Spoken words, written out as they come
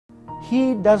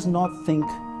he does not think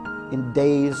in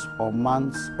days or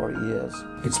months or years.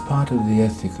 It's part of the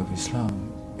ethic of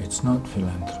Islam. It's not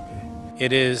philanthropy.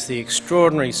 It is the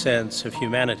extraordinary sense of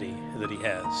humanity that he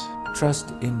has.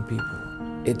 Trust in people.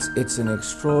 It's an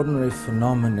extraordinary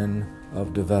phenomenon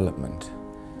of development,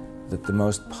 that the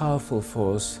most powerful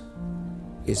force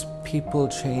is people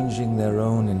changing their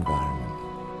own environment.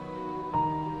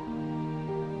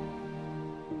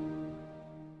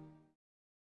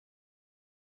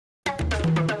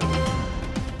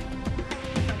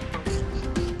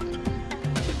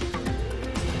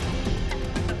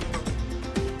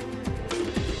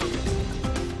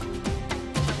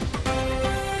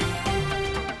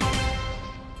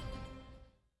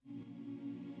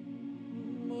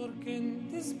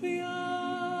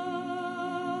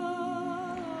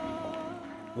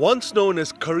 Once known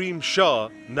as Karim Shah,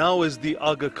 now as the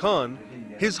Aga Khan,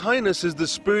 His Highness is the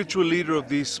spiritual leader of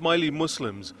the Ismaili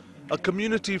Muslims, a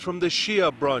community from the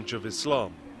Shia branch of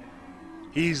Islam.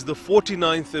 He is the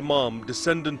 49th Imam,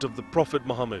 descendant of the Prophet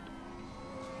Muhammad.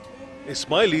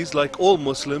 Ismailis, like all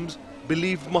Muslims,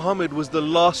 believed Muhammad was the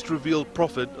last revealed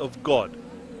prophet of God.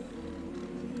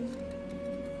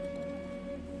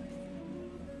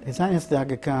 His Highness the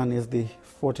Aga Khan is the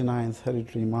 49th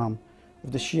hereditary Imam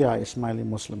of the Shia Ismaili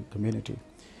Muslim community.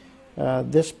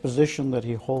 This position that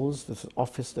he holds, this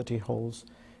office that he holds,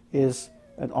 is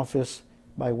an office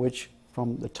by which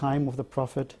from the time of the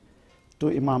Prophet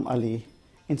to Imam Ali,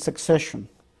 in succession,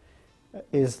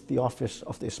 is the office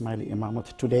of the Ismaili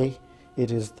Imamate. Today,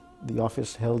 it is the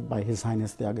office held by His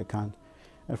Highness the Aga Khan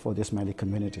for the Ismaili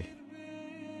community.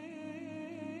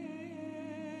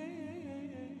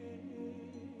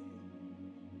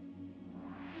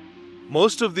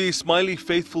 Most of the Ismaili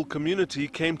faithful community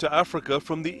came to Africa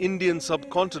from the Indian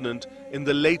subcontinent in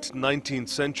the late 19th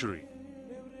century.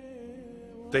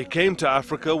 They came to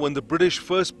Africa when the British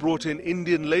first brought in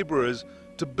Indian laborers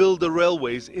to build the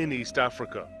railways in East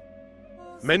Africa.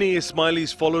 Many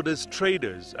Ismailis followed as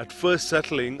traders, at first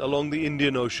settling along the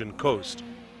Indian Ocean coast.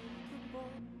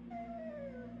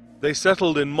 They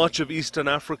settled in much of Eastern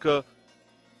Africa,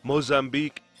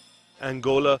 Mozambique,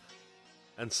 Angola,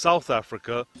 and South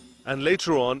Africa, and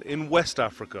later on in West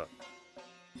Africa.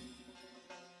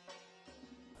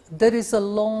 There is a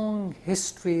long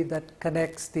history that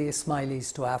connects the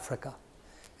Ismailis to Africa,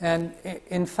 and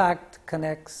in fact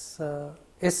connects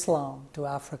Islam to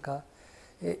Africa.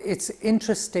 It's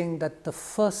interesting that the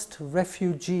first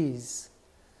refugees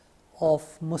of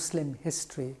Muslim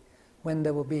history, when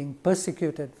they were being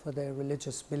persecuted for their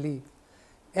religious belief,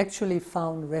 actually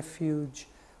found refuge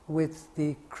with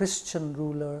the Christian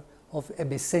ruler of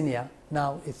Abyssinia,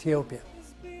 now Ethiopia.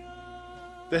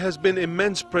 There has been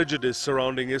immense prejudice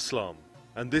surrounding Islam,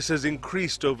 and this has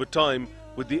increased over time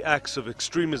with the acts of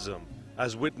extremism,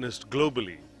 as witnessed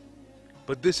globally.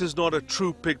 But this is not a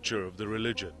true picture of the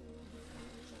religion.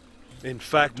 In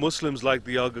fact, Muslims like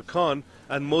the Aga Khan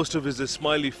and most of his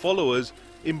Ismaili followers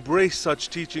embrace such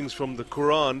teachings from the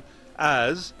Quran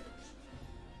as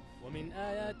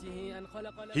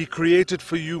He created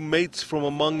for you mates from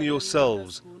among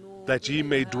yourselves, that ye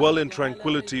may dwell in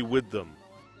tranquility with them.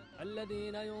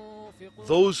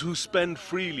 Those who spend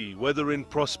freely, whether in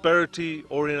prosperity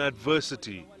or in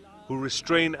adversity, who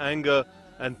restrain anger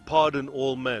and pardon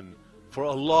all men, for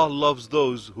Allah loves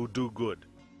those who do good.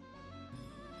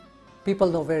 People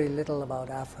know very little about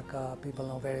Africa, people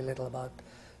know very little about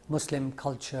Muslim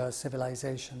culture,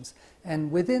 civilizations,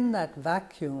 and within that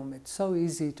vacuum it's so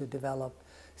easy to develop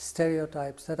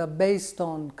stereotypes that are based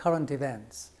on current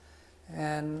events.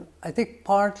 And I think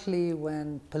partly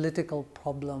when political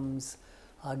problems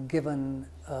are given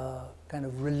a kind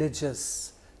of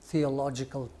religious,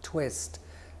 theological twist,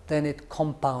 then it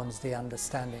compounds the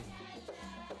understanding.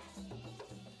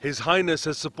 His Highness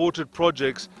has supported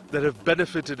projects that have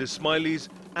benefited Ismailis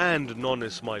and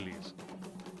non-Ismailis.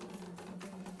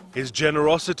 His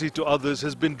generosity to others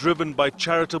has been driven by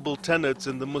charitable tenets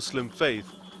in the Muslim faith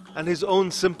and his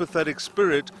own sympathetic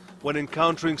spirit when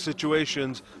encountering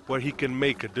situations where he can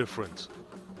make a difference.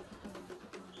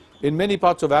 In many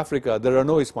parts of Africa, there are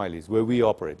no Ismailis where we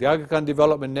operate. The Aga Khan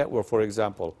Development Network, for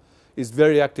example, is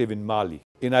very active in Mali,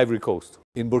 in Ivory Coast,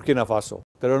 in Burkina Faso.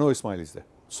 There are no Ismailis there.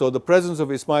 So the presence of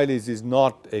Ismailis is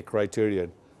not a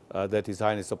criterion that His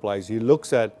Highness applies. He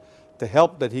looks at the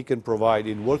help that he can provide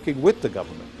in working with the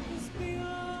government.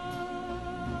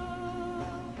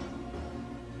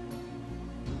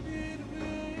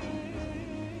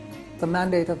 The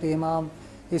mandate of the Imam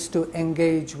is to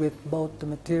engage with both the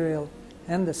material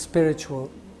and the spiritual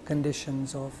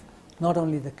conditions of not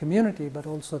only the community but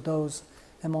also those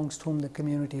amongst whom the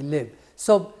community live.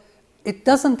 So it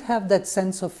doesn't have that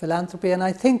sense of philanthropy. And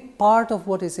I think part of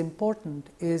what is important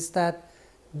is that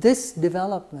this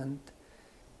development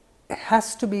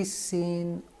has to be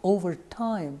seen over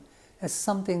time as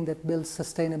something that builds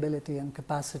sustainability and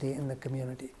capacity in the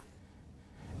community.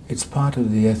 It's part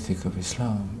of the ethic of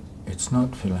Islam. It's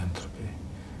not philanthropy.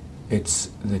 It's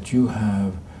that you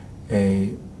have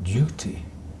a duty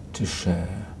to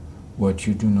share what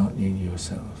you do not need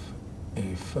yourself.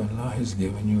 If Allah has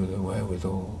given you the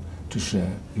wherewithal to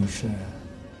share, you share.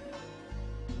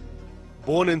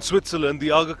 Born in Switzerland,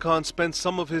 the Aga Khan spent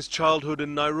some of his childhood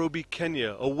in Nairobi,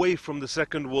 Kenya, away from the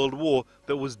Second World War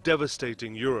that was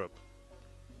devastating Europe.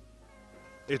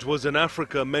 It was in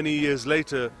Africa many years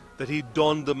later that he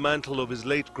donned the mantle of his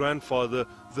late grandfather,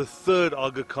 the third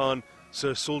Aga Khan,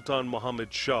 Sir Sultan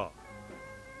Muhammad Shah.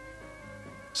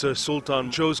 Sir Sultan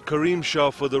chose Karim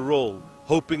Shah for the role,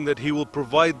 hoping that he will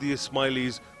provide the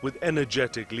Ismailis with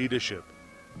energetic leadership.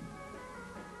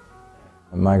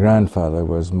 My grandfather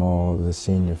was more the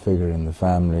senior figure in the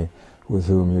family with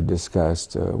whom you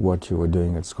discussed what you were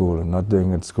doing at school and not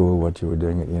doing at school, what you were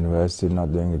doing at university and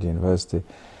not doing at university.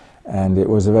 And it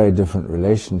was a very different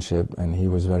relationship, and he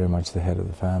was very much the head of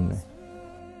the family.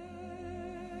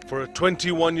 For a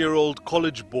 21-year-old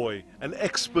college boy, an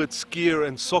expert skier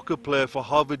and soccer player for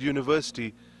Harvard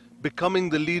University, becoming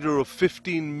the leader of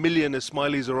 15 million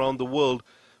Ismailis around the world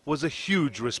was a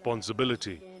huge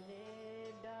responsibility.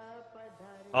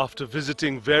 After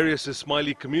visiting various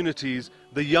Ismaili communities,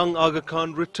 the young Aga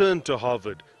Khan returned to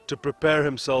Harvard to prepare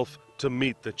himself to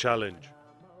meet the challenge.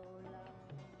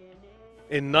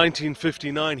 In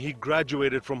 1959, he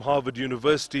graduated from Harvard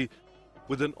University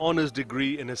with an honors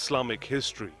degree in Islamic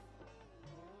history.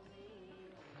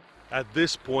 At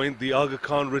this point, the Aga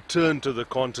Khan returned to the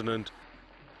continent.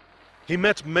 He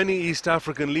met many East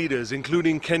African leaders,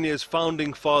 including Kenya's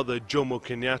founding father, Jomo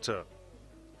Kenyatta.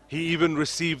 He even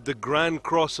received the Grand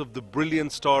Cross of the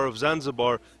Brilliant Star of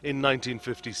Zanzibar in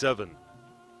 1957.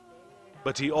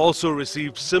 But he also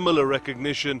received similar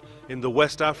recognition in the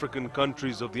West African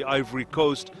countries of the Ivory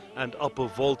Coast and Upper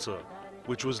Volta,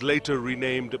 which was later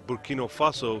renamed Burkina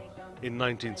Faso in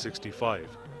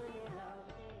 1965.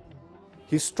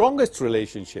 His strongest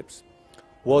relationships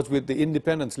was with the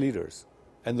independence leaders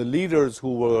and the leaders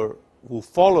who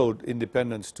followed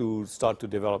independence to start to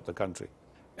develop the country.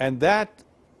 And that,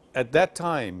 at that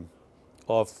time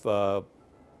of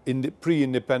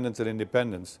pre-independence and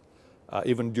independence,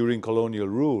 even during colonial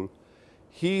rule,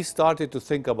 he started to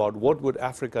think about what would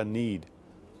Africa need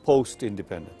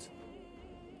post-independence.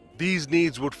 These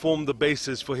needs would form the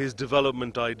basis for his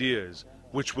development ideas,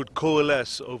 which would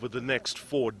coalesce over the next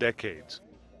 4 decades.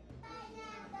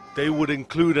 They would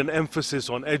include an emphasis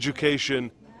on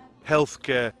education,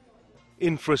 healthcare,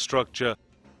 infrastructure,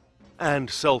 and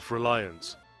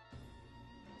self-reliance.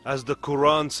 As the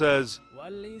Quran says,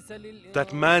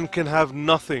 that man can have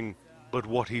nothing but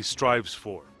what he strives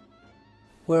for.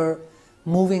 We're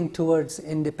moving towards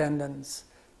independence,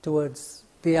 towards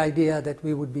the idea that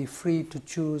we would be free to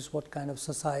choose what kind of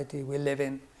society we live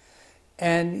in.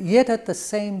 And yet at the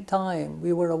same time,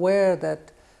 we were aware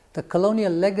that the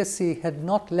colonial legacy had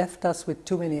not left us with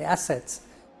too many assets.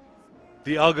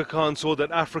 The Aga Khan saw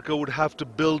that Africa would have to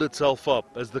build itself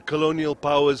up, as the colonial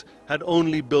powers had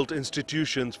only built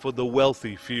institutions for the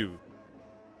wealthy few.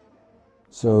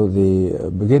 So the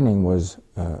beginning was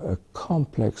a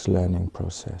complex learning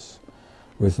process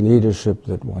with leadership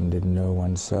that one didn't know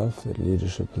oneself, the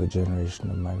leadership of the generation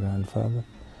of my grandfather.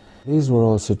 These were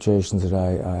all situations that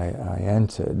I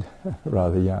entered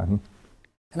rather young.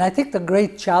 And I think the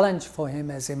great challenge for him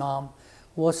as Imam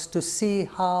was to see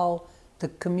how the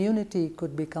community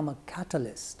could become a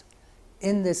catalyst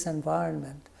in this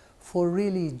environment for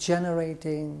really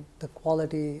generating the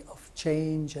quality of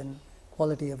change and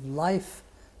quality of life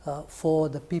for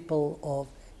the people of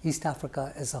East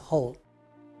Africa as a whole.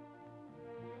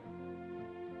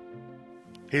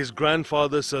 His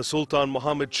grandfather, Sir Sultan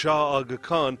Muhammad Shah Aga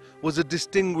Khan, was a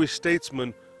distinguished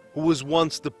statesman who was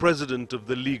once the president of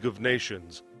the League of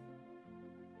Nations.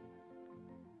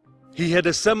 He had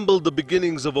assembled the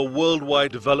beginnings of a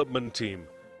worldwide development team,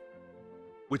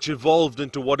 which evolved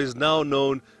into what is now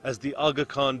known as the Aga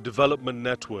Khan Development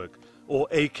Network, or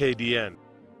AKDN.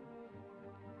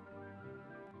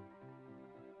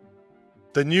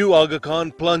 The new Aga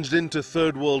Khan plunged into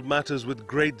third world matters with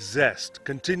great zest,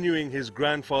 continuing his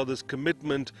grandfather's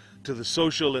commitment to the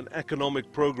social and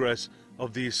economic progress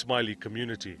of the Ismaili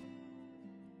community.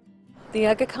 The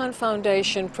Aga Khan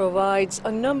Foundation provides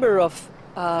a number of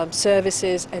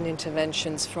services and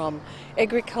interventions, from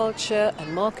agriculture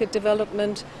and market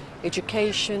development,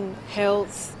 education,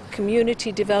 health,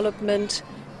 community development,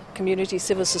 community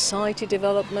civil society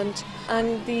development,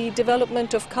 and the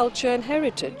development of culture and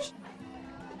heritage.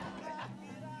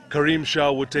 Karim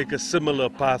Shah would take a similar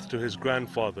path to his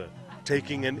grandfather,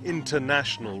 taking an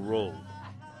international role.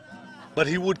 But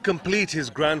he would complete his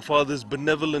grandfather's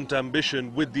benevolent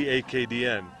ambition with the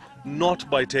AKDN, not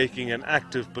by taking an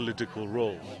active political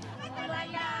role.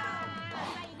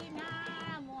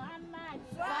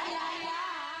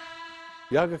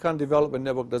 The Aga Khan Development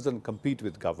Network doesn't compete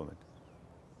with government.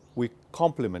 We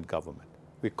complement government.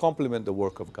 We complement the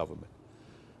work of government.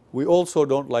 We also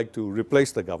don't like to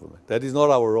replace the government. That is not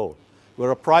our role.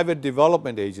 We're a private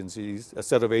development agency, a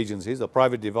set of agencies, a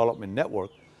private development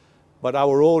network, but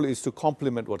our role is to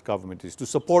complement what government is, to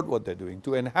support what they're doing,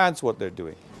 to enhance what they're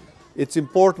doing. It's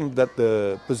important that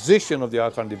the position of the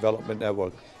Aga Khan Development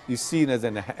Network is seen as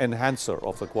an enhancer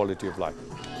of the quality of life.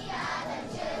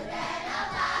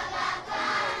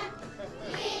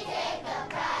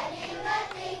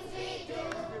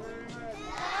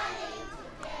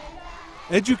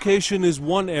 Education is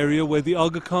one area where the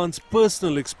Aga Khan's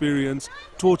personal experience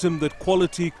taught him that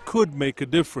quality could make a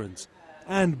difference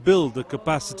and build the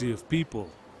capacity of people.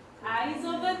 Eyes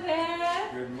over there.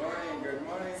 Good morning, good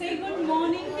morning. Say good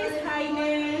morning, His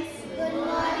Highness. Good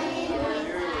morning,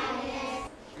 His Highness.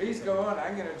 Please go on,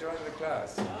 I'm going to join the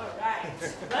class. All right,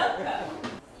 welcome.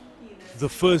 The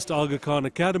first Aga Khan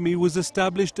Academy was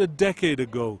established a decade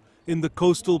ago in the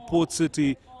coastal port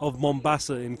city of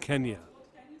Mombasa in Kenya.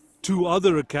 2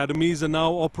 other academies are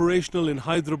now operational in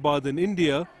Hyderabad in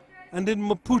India and in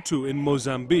Maputo in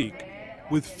Mozambique,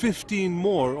 with 15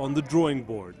 more on the drawing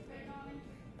board.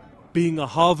 Being a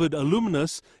Harvard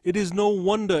alumnus, it is no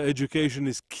wonder education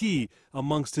is key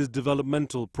amongst his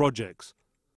developmental projects.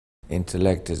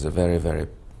 Intellect is a very, very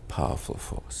powerful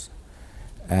force,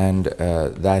 and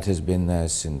that has been there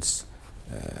since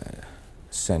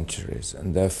centuries,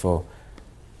 and therefore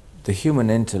the human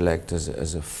intellect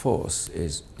as a force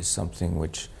is something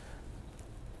which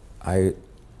I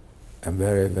am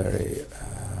very, very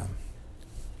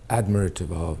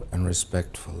admirative of and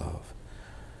respectful of.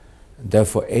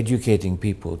 Therefore, educating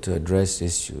people to address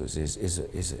issues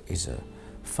is a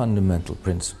fundamental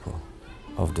principle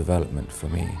of development for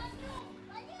me.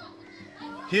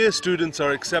 Here students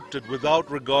are accepted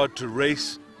without regard to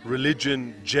race,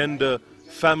 religion, gender,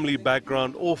 family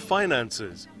background or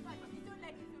finances.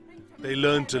 They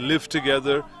learn to live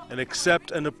together and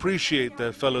accept and appreciate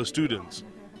their fellow students.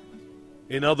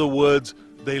 In other words,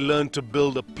 they learn to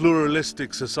build a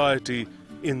pluralistic society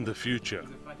in the future.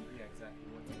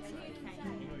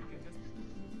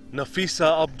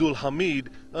 Nafisa Abdul Hamid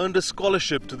earned a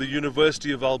scholarship to the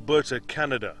University of Alberta,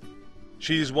 Canada.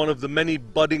 She is one of the many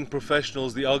budding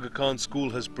professionals the Aga Khan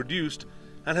School has produced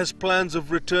and has plans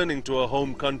of returning to her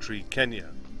home country,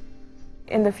 Kenya.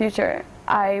 In the future,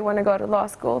 I want to go to law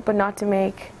school, but not to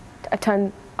make a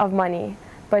ton of money,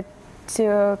 but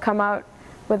to come out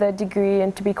with a degree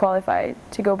and to be qualified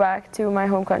to go back to my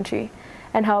home country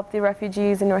and help the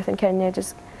refugees in northern Kenya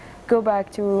just go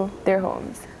back to their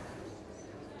homes.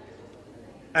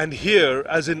 And here,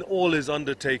 as in all his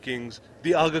undertakings,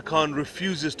 the Aga Khan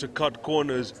refuses to cut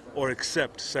corners or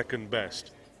accept second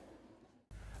best.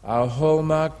 Our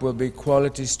hallmark will be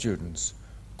quality students,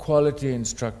 quality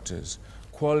instructors,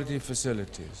 quality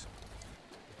facilities,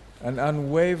 an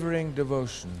unwavering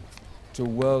devotion to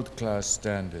world-class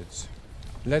standards.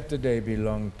 Let the day be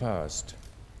long past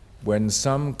when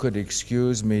some could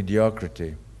excuse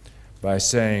mediocrity by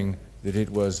saying that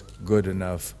it was good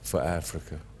enough for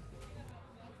Africa.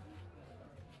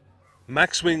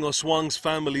 Maxwing Oswang's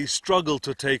family struggled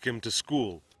to take him to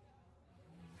school.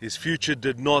 His future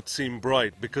did not seem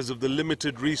bright because of the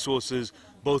limited resources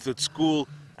both at school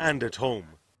and at home.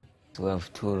 We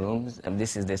have 2 rooms, and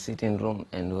this is the sitting room,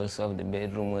 and we also have the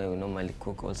bedroom where we normally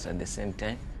cook also at the same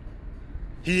time.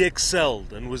 He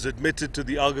excelled and was admitted to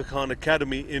the Aga Khan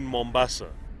Academy in Mombasa.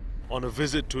 On a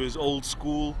visit to his old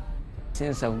school,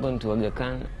 Since I've gone to Aga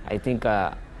Khan, I think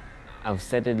I've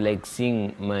started like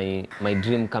seeing my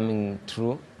dream coming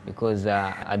true, because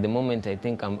at the moment I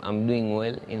think I'm doing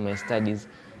well in my studies,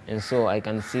 and so I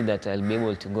can see that I'll be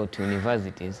able to go to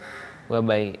universities,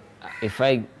 whereby if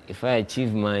I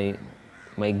achieve my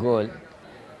goal,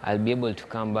 I'll be able to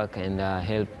come back and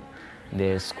help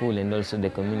the school and also the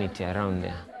community around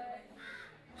there.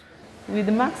 With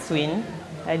Maxwing,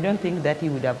 I don't think that he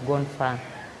would have gone far,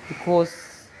 because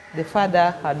the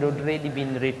father had already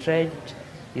been retrenched,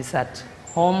 he's at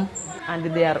home, and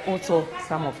there are also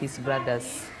some of his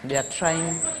brothers. They are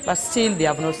trying, but still they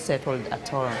have not settled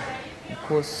at all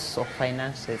because of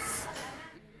finances.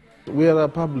 We are a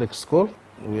public school.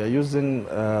 We are using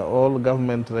all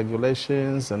government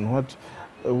regulations and what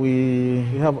We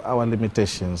have our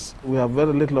limitations. We have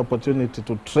very little opportunity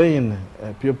to train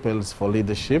pupils for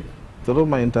leadership. Through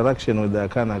my interaction with the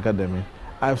Aga Khan Academy,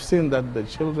 I've seen that the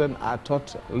children are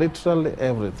taught literally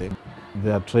everything.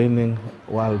 They are training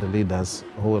world leaders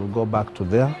who will go back to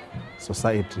their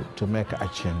society to make a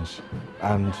change.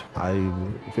 And I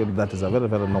feel that is a very,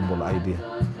 very noble idea.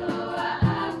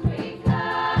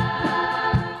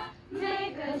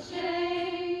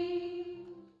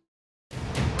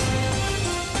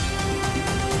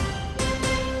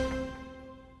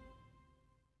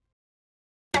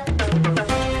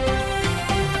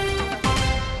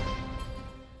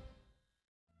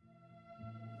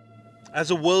 As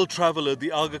a world traveler,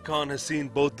 the Aga Khan has seen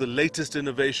both the latest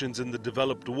innovations in the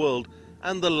developed world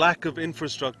and the lack of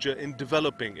infrastructure in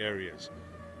developing areas.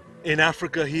 In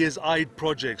Africa, he has eyed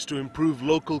projects to improve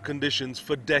local conditions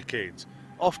for decades,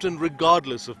 often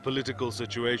regardless of political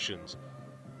situations.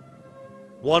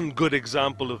 One good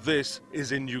example of this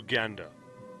is in Uganda.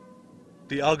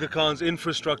 The Aga Khan's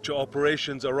infrastructure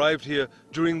operations arrived here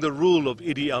during the rule of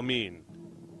Idi Amin.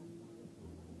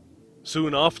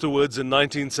 Soon afterwards, in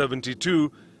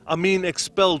 1972, Amin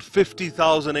expelled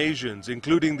 50,000 Asians,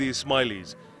 including the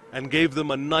Ismailis, and gave them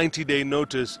a 90-day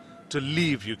notice to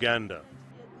leave Uganda.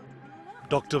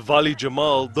 Dr. Vali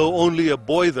Jamal, though only a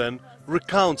boy then,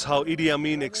 recounts how Idi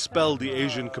Amin expelled the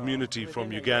Asian community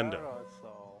from Uganda.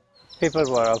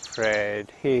 People were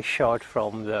afraid. He shot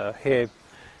from the hip.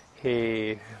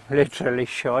 He literally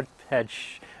had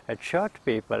shot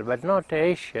people, but not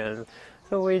Asians.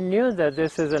 So we knew that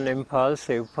this is an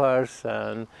impulsive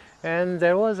person, and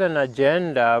there was an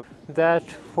agenda that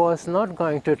was not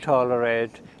going to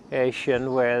tolerate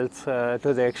Asian wealth to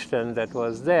the extent that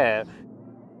was there.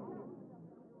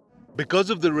 Because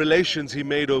of the relations he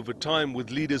made over time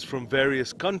with leaders from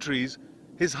various countries,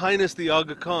 His Highness the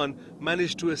Aga Khan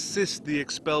managed to assist the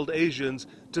expelled Asians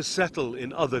to settle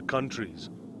in other countries.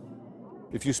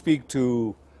 If you speak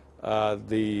to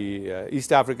the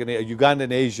East African,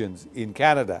 Ugandan Asians in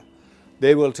Canada,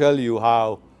 they will tell you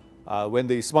how when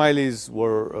the Ismailis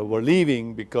were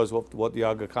leaving because of what the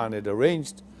Aga Khan had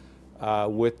arranged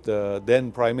with the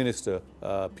then Prime Minister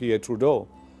Pierre Trudeau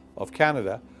of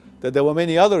Canada, that there were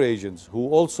many other Asians who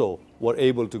also were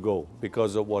able to go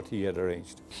because of what he had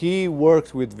arranged. He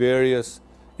worked with various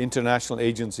international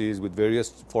agencies, with various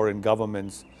foreign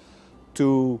governments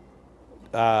to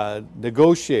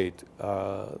negotiate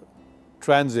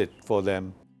transit for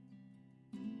them.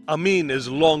 Amin is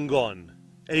long gone.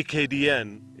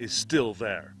 AKDN is still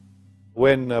there.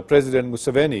 When President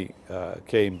Museveni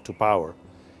came to power,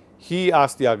 he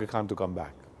asked the Aga Khan to come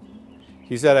back.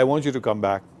 He said, I want you to come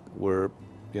back. We're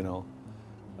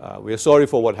we are sorry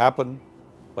for what happened,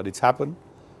 but it's happened.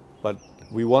 But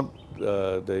we want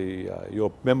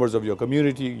your members of your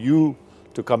community, you,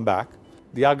 to come back.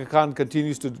 The Aga Khan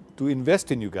continues to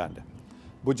invest in Uganda.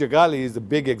 Bujagali is a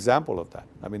big example of that.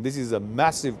 I mean, this is a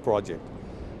massive project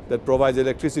that provides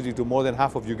electricity to more than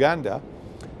half of Uganda,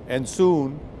 and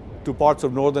soon to parts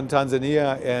of northern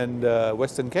Tanzania and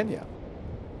western Kenya.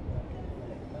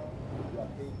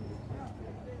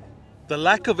 The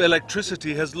lack of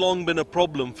electricity has long been a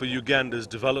problem for Uganda's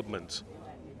development.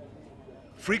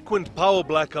 Frequent power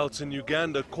blackouts in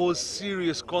Uganda cause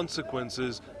serious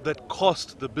consequences that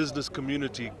cost the business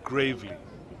community gravely.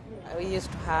 We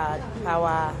used to have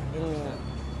power in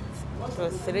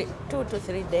 2 to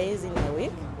 3 days in a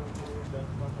week.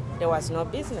 There was no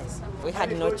business. We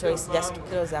had no choice just to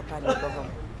close up and go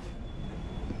home.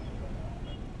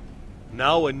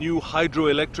 Now a new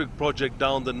hydroelectric project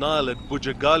down the Nile at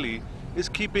Bujagali is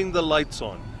keeping the lights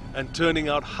on and turning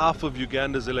out half of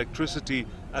Uganda's electricity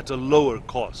at a lower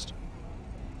cost.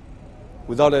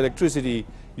 Without electricity,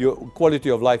 your quality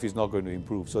of life is not going to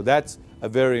improve. So that's a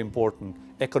very important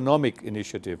economic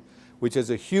initiative, which has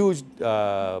a huge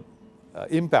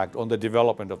impact on the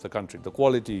development of the country, the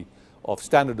quality of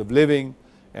standard of living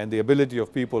and the ability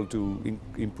of people to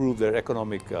improve their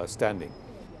economic standing.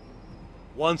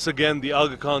 Once again, the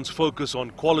Aga Khan's focus on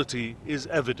quality is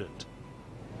evident.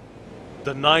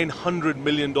 The $900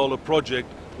 million project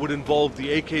would involve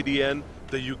the AKDN,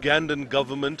 the Ugandan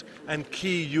government, and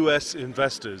key US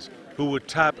investors who would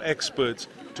tap experts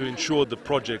to ensure the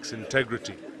project's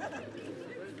integrity.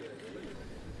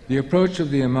 The approach of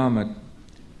the Imamate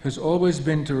has always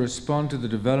been to respond to the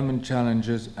development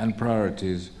challenges and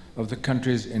priorities of the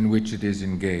countries in which it is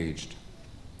engaged.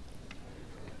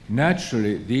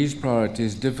 Naturally, these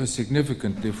priorities differ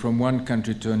significantly from one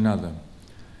country to another,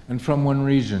 and from one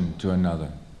region to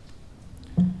another.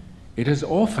 It has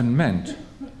often meant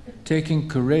taking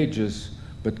courageous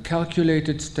but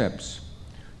calculated steps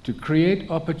to create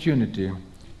opportunity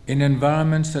in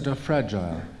environments that are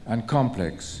fragile and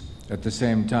complex at the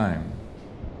same time.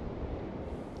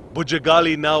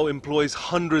 Bujagali now employs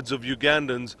hundreds of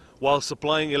Ugandans while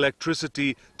supplying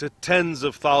electricity to tens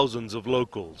of thousands of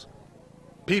locals.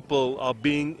 People are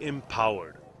being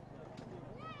empowered.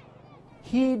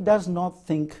 He does not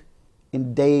think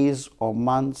in days or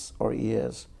months or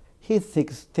years. He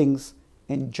thinks things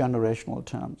in generational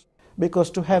terms.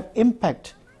 Because to have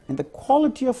impact in the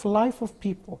quality of life of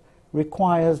people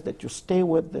requires that you stay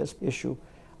with this issue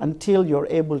until you're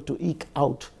able to eke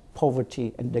out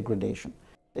poverty and degradation.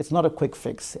 It's not a quick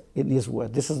fix, in his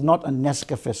words. This is not a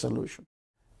Nescafe solution.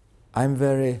 I'm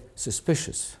very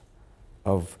suspicious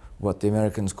of what the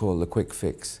Americans call the quick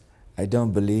fix. I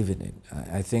don't believe in it.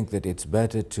 I think that it's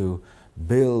better to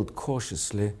build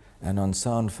cautiously and on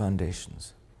sound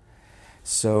foundations.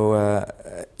 So,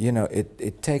 you know,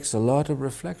 it takes a lot of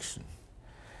reflection.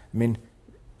 I mean,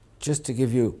 just to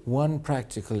give you one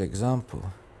practical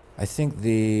example, I think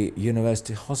the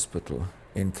university hospital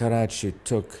in Karachi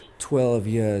took 12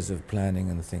 years of planning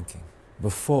and thinking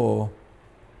before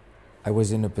I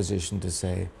was in a position to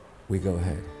say, we go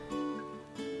ahead.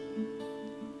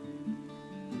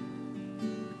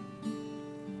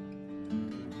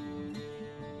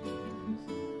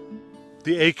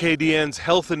 The AKDN's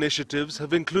health initiatives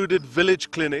have included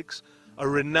village clinics, a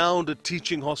renowned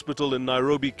teaching hospital in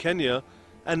Nairobi, Kenya,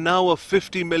 and now a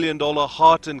 $50 million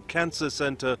heart and cancer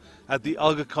center at the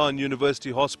Aga Khan University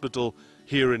Hospital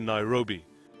here in Nairobi.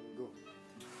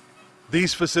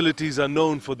 These facilities are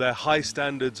known for their high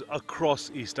standards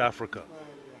across East Africa.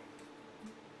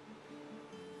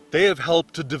 They have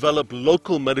helped to develop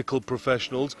local medical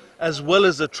professionals as well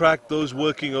as attract those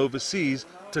working overseas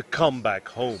to come back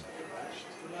home.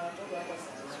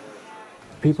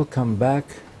 People come back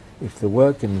if the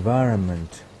work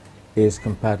environment is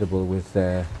compatible with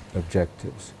their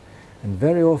objectives. And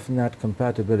very often that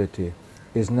compatibility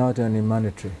is not only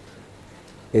monetary,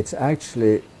 it's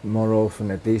actually more often,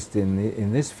 at least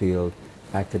in this field,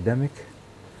 academic,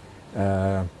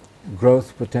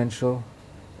 growth potential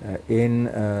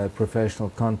in professional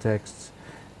contexts,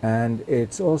 and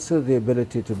it's also the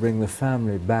ability to bring the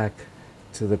family back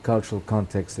to the cultural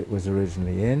context it was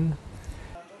originally in.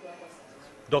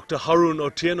 Dr. Harun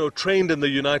Otieno trained in the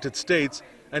United States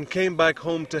and came back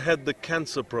home to head the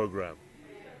cancer program.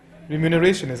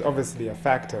 Remuneration is obviously a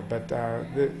factor, but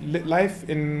life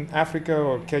in Africa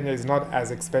or Kenya is not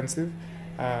as expensive.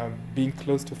 Being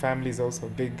close to family is also a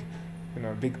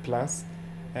big plus,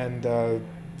 and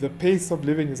the pace of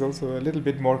living is also a little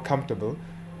bit more comfortable.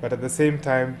 But at the same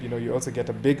time, you also get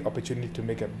a big opportunity to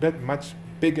make a much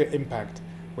bigger impact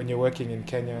when you're working in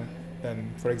Kenya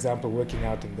than, for example, working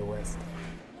out in the West.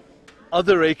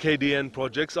 Other AKDN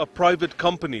projects are private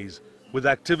companies with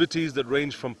activities that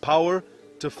range from power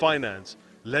to finance,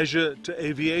 leisure to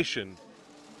aviation,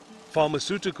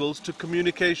 pharmaceuticals to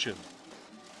communication.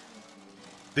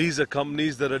 These are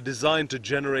companies that are designed to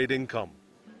generate income.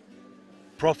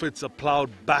 Profits are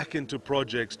plowed back into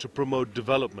projects to promote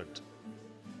development.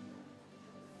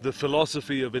 The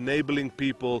philosophy of enabling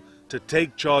people to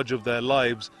take charge of their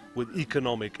lives with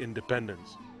economic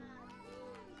independence.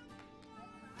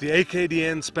 The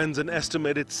AKDN spends an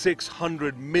estimated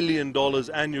 $600 million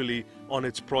annually on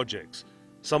its projects.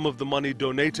 Some of the money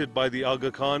donated by the Aga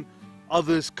Khan,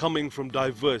 others coming from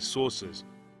diverse sources.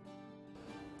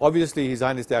 Obviously, His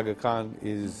Highness the Aga Khan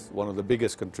is one of the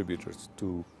biggest contributors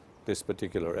to this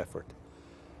particular effort.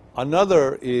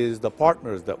 Another is the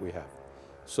partners that we have.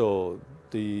 So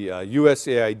the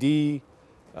USAID,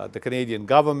 the Canadian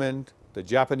government, the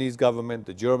Japanese government,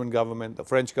 the German government, the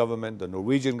French government, the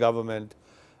Norwegian government,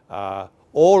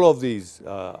 all of these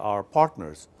are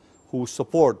partners who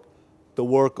support the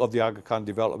work of the Aga Khan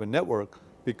Development Network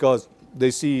because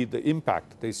they see the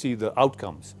impact, they see the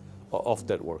outcomes of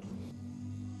that work.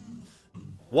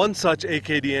 One such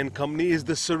AKDN company is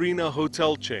the Serena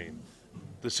Hotel chain.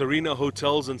 The Serena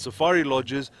Hotels and Safari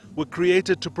Lodges were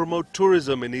created to promote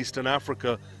tourism in Eastern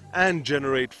Africa and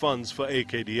generate funds for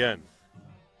AKDN.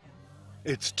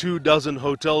 Its 24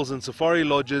 hotels and safari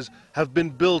lodges have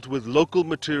been built with local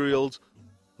materials,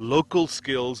 local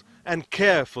skills, and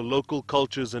care for local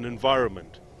cultures and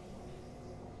environment.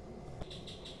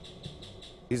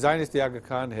 His Highness the Aga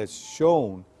Khan has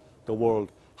shown the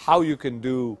world how you can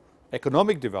do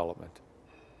economic development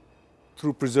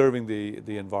through preserving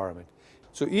the environment.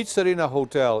 So each Serena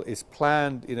hotel is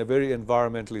planned in a very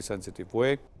environmentally sensitive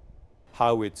way,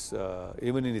 how it's,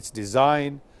 even in its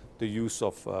design, the use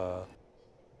of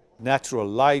natural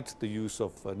light, the use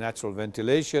of natural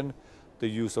ventilation, the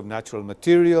use of natural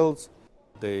materials,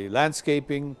 the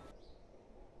landscaping.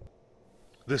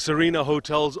 The Serena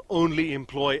hotels only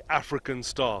employ African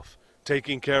staff,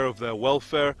 taking care of their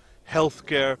welfare, health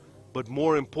care, but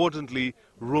more importantly,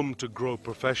 room to grow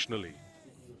professionally.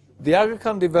 The Aga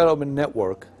Khan Development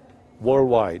Network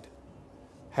worldwide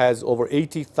has over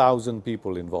 80,000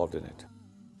 people involved in it.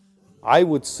 I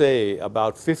would say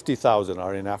about 50,000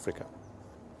 are in Africa,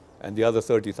 and the other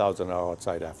 30,000 are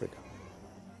outside Africa.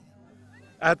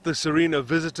 At the Serena,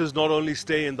 visitors not only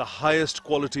stay in the highest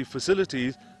quality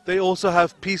facilities, they also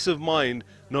have peace of mind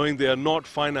knowing they are not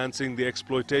financing the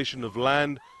exploitation of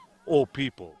land or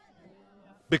people.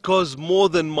 Because more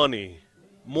than money,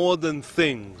 more than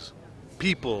things,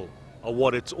 people are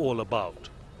what it's all about.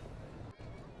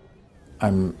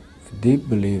 I'm a deep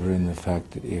believer in the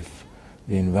fact that if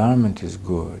the environment is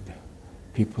good,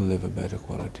 people live a better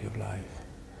quality of life.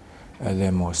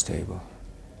 They're more stable.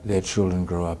 Their children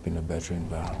grow up in a better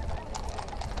environment.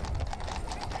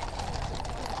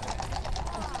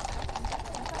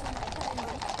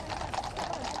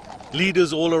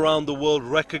 Leaders all around the world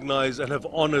recognize and have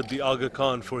honored the Aga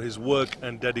Khan for his work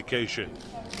and dedication.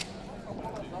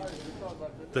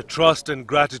 The trust and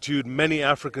gratitude many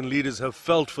African leaders have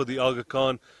felt for the Aga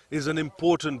Khan is an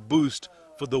important boost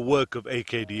for the work of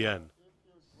AKDN.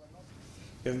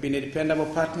 You have been a dependable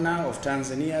partner of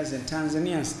Tanzania's and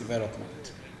Tanzanians'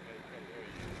 development.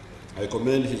 I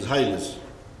commend His Highness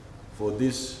for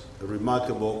this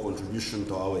remarkable contribution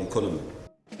to our economy.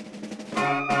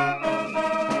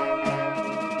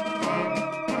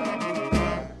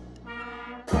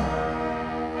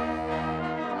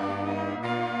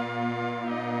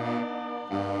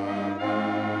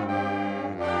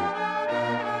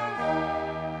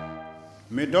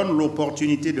 Me donne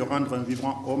l'opportunité de rendre un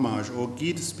vibrant hommage au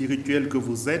guide spirituel que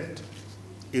vous êtes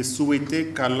et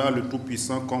souhaiter qu'Allah le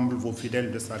Tout-Puissant comble vos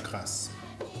fidèles de sa grâce.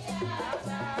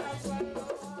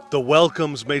 The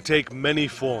welcomes may take many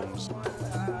forms,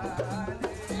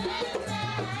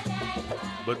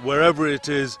 but wherever it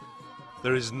is,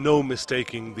 there is no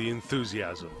mistaking the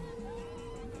enthusiasm.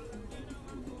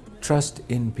 Trust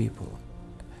in people.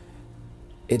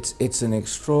 It's an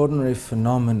extraordinary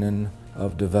phenomenon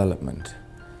of development,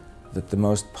 that the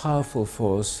most powerful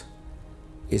force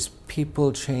is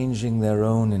people changing their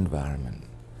own environment.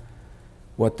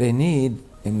 What they need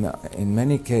in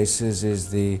many cases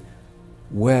is the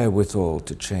wherewithal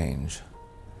to change,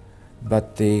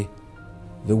 but the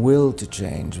will to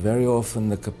change, very often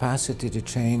the capacity to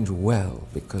change well,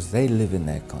 because they live in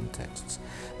their contexts.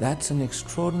 That's an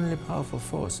extraordinarily powerful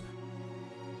force.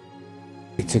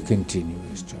 It's a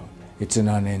continuous job. It's an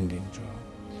unending job.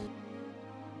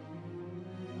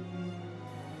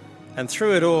 And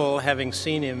through it all, having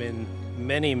seen him in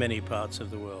many, many parts of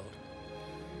the world,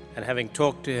 and having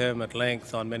talked to him at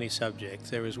length on many subjects,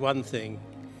 there is one thing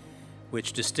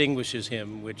which distinguishes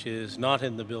him, which is not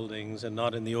in the buildings and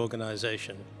not in the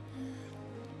organization.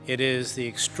 It is the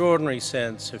extraordinary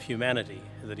sense of humanity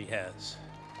that he has.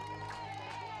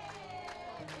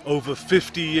 Over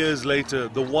 50 years later,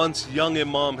 the once young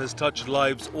Imam has touched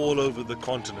lives all over the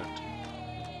continent,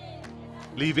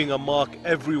 leaving a mark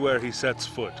everywhere he sets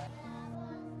foot.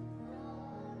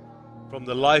 From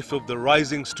the life of the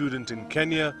rising student in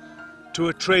Kenya, to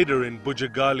a trader in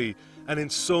Bujagali, and in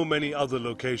so many other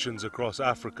locations across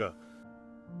Africa.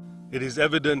 It is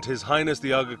evident His Highness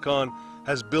the Aga Khan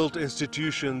has built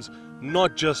institutions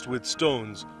not just with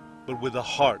stones, but with a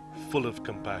heart full of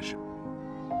compassion.